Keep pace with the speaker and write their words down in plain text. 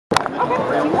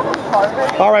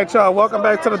All right, y'all. Welcome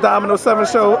back to the Domino 7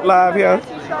 show live here.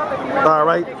 All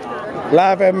right.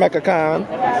 Live at MechaCon.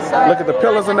 Look at the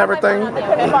pillars and everything. I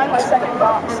couldn't find my second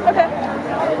box.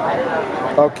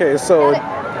 Okay, so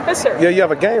Yes, sir. yeah, you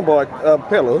have a Game Boy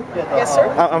pillar. Yes, sir.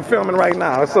 I'm filming right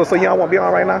now. So y'all won't be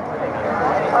on right now?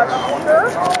 Sure.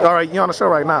 All right, you're on the show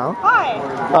right now. Hi.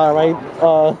 All right.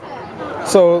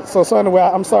 So anyway,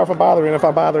 I'm sorry for bothering if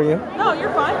I bother you. No,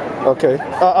 you're fine. Okay.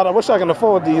 I wish I can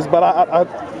afford these, but I'm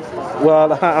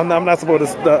not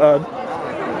supposed to.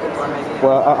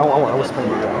 I was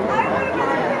spending it.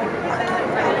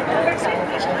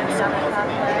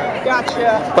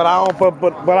 Gotcha. But I don't.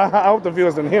 But I hope the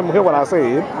viewers didn't hear what I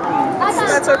said.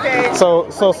 That's okay. So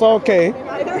okay.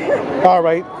 Either. All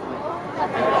right.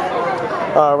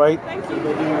 All right. Thank you.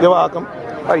 You're welcome.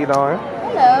 How you doing?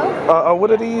 Hello.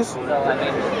 What are these?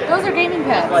 Those are gaming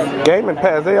pads. Gaming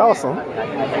pads. They awesome.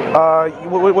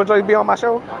 Would you be on my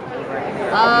show?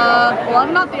 Well,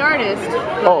 I'm not the artist.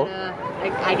 But, Oh.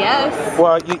 I guess.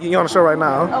 Well, you're on the show right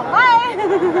now. Oh, hi.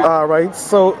 All right.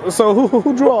 So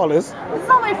who drew all this? This is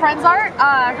all my friend's art.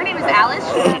 Her name is Alice.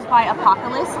 She goes by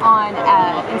Apocalypse on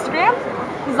Instagram.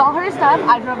 This is all her stuff.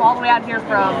 I drove all the way out here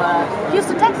from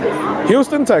Houston, Texas.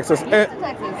 Houston, Texas.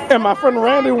 Texas. And my friend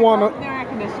Randy wanna. The air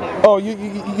conditioner. Oh,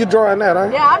 you drawing that, huh?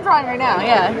 Yeah, I'm drawing right now.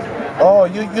 Yeah. Oh,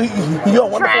 you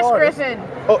don't want Trash to Griffin.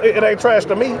 Oh, it ain't trash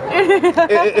to me.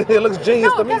 it looks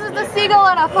genius No, to me. because it's a seagull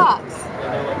and a fox.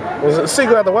 Was it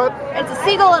seagull at the what? It's a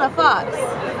seagull and a fox.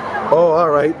 Oh, all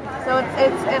right. So it's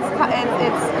an angry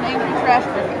trash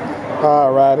griffin.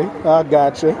 All righty, I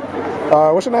got you.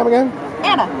 What's your name again?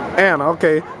 Anna. Anna.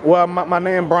 Okay. Well, my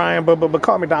name Brian, but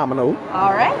call me Domino.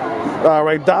 All right. All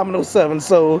right, Domino 7.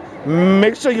 So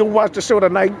make sure you watch the show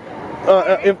tonight.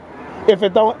 If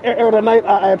it don't air tonight,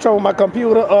 I had trouble with my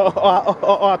computer or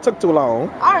I took too long.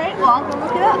 All right. Well, I'm gonna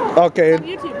look it up. Okay.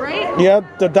 It's on YouTube, right? Yeah,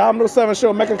 the Domino 7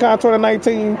 show, MechaCon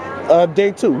 2019,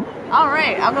 day 2. All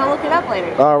right. I'm gonna look it up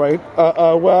later. All right.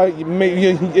 Well,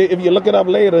 if you look it up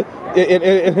later,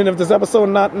 and if this episode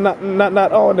not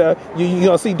on there, you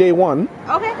gonna see day 1.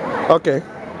 Okay. Okay.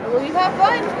 Well, you have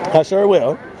fun. I sure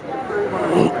will.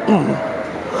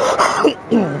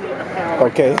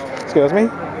 Okay. Excuse me.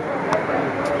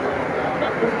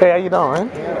 Hey, how you doing?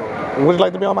 Would you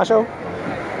like to be on my show?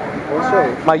 What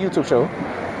show? My YouTube show.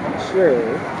 Sure.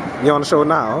 You're on the show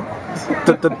now.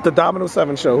 The Domino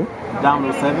 7 show.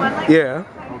 Domino 7? Yeah.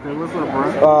 Okay, what's up,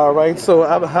 bro? All right. So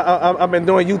I've been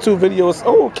doing YouTube videos.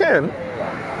 Oh, Ken.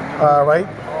 All right.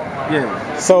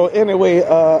 Yeah. So anyway,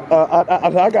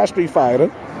 I got Street Fighter.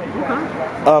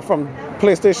 Okay. From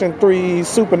PlayStation 3,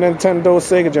 Super Nintendo,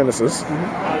 Sega Genesis.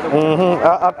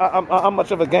 I'm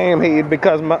much of a game head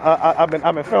because I've been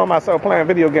filming myself playing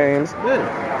video games.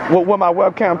 Yeah. With my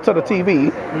webcam to the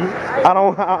TV. I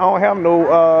don't have no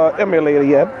emulator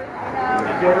yet.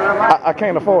 I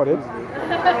can't afford it.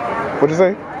 What'd you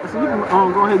say? So you can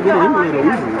go ahead and get an emulator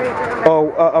easily.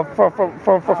 Oh,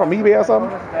 from eBay or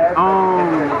something?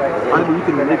 Either you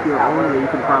can make your own or you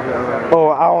can probably... Oh,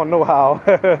 I don't know how.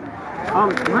 I'm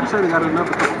pretty sure they got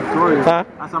another tutorials. Huh?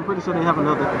 I'm pretty sure they have a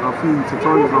few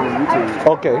tutorials on YouTube.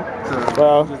 Okay. So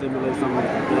Well, just emulate something.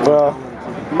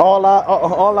 all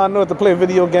I know is to play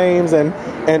video games and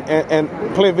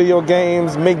play video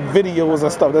games, make videos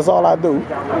and stuff. That's all I do.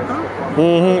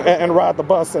 And ride the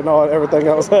bus and everything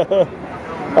else.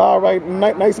 All right,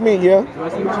 nice meeting you.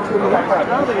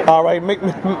 All right,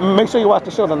 make sure you watch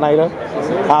the show tonight.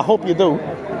 I hope you do.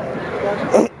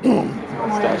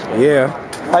 Yeah.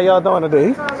 How y'all doing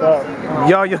today?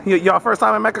 Y'all first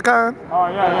time in MechaCon? Oh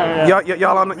yeah.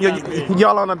 Y'all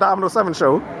on the Domino 7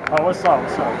 show? Oh, what's up?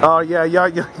 Oh yeah,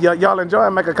 y'all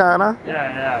enjoying MechaCon, huh?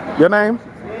 Yeah. Your name?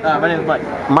 My name is Mike.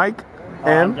 Mike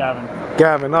and Gavin.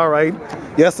 Gavin. All right.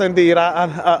 Yes, indeed.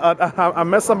 I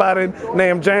met somebody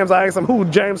named James. I asked him who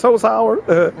James Holzhauer.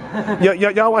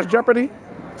 Y'all watch Jeopardy?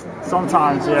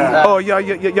 Sometimes, yeah. Oh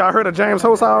y'all heard of James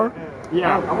Holzhauer?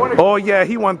 Yeah. Oh yeah,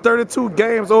 he won 32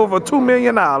 games over $2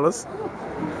 million.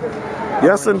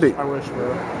 Yes, indeed. I wish,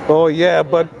 bro. Oh yeah,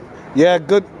 but yeah,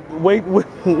 good. Wait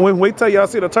till y'all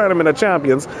see the Tournament of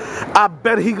Champions. I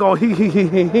bet he gonna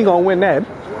win that.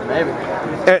 Maybe.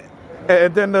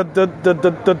 And then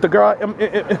the girl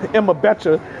Emma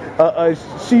Betcher,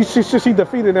 she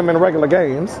defeated him in regular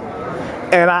games.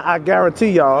 And I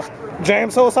guarantee y'all,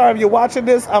 James Holzhauer, if you're watching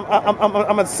this, I'm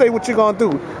gonna say what you're gonna do.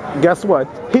 Guess what?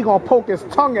 He gonna poke his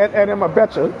tongue at Emma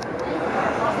Betcher.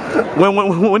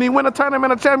 When he win a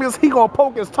Tournament of Champions, he gonna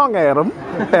poke his tongue at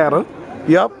her.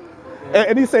 Yep.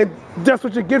 And he said, that's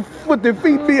what you get for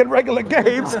defeating me in regular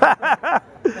games.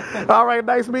 All right,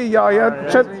 nice meeting y'all. Yeah,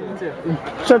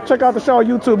 check out the show on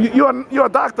YouTube. You're a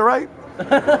doctor, right?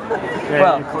 Yeah,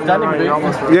 Well, you're that right, nigga you're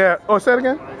almost right. Yeah. Oh, say it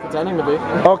again. Pretending to be.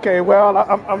 Okay, well,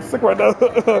 I'm sick right now.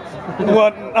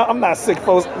 Well, I'm not sick,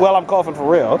 folks. Well, I'm coughing for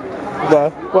real.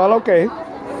 But, well, okay.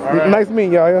 right. Nice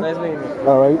meeting y'all. Yeah? Nice meeting you.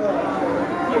 All right.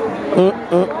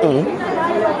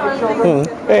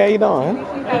 Hey, how you doing?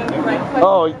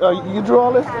 Oh, you drew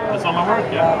all this? It's on my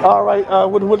work, yeah. All right.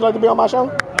 Would you like to be on my show?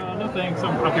 No thanks,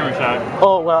 I'm camera shy.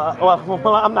 Oh, well,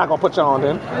 I'm not going to put you on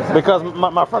then. Because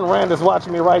my friend Randy's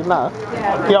watching me right now.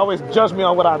 He always judges me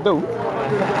on what I do.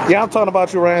 Yeah, I'm talking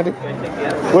about you, Randy.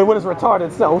 With his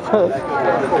retarded self.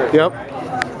 Yep.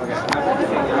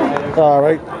 All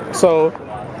right. So,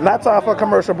 not time for a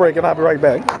commercial break, and I'll be right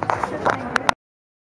back.